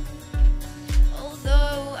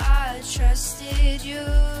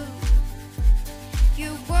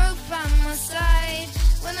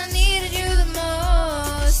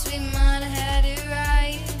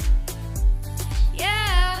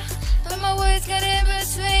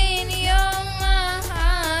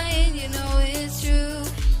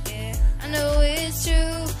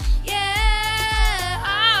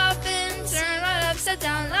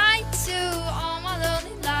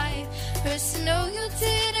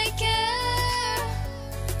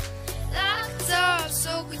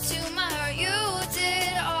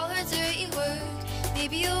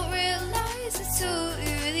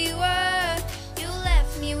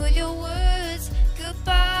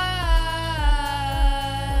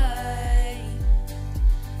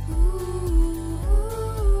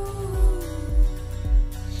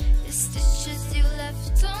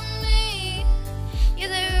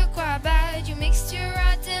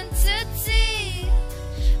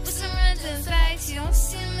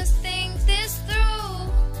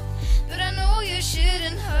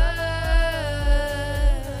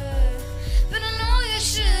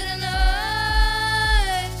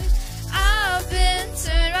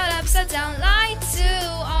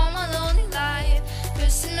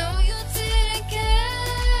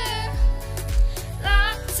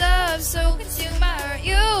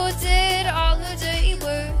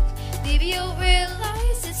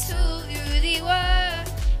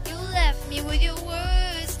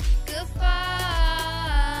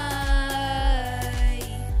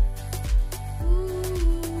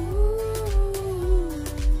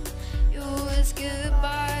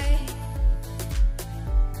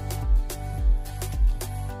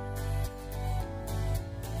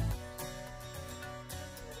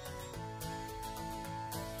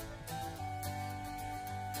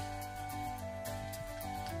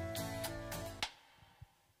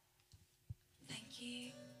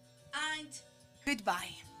 night. Goodbye.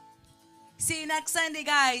 See you next Sunday,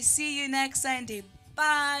 guys. See you next Sunday.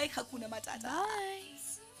 Bye. Hakuna Matata. Bye.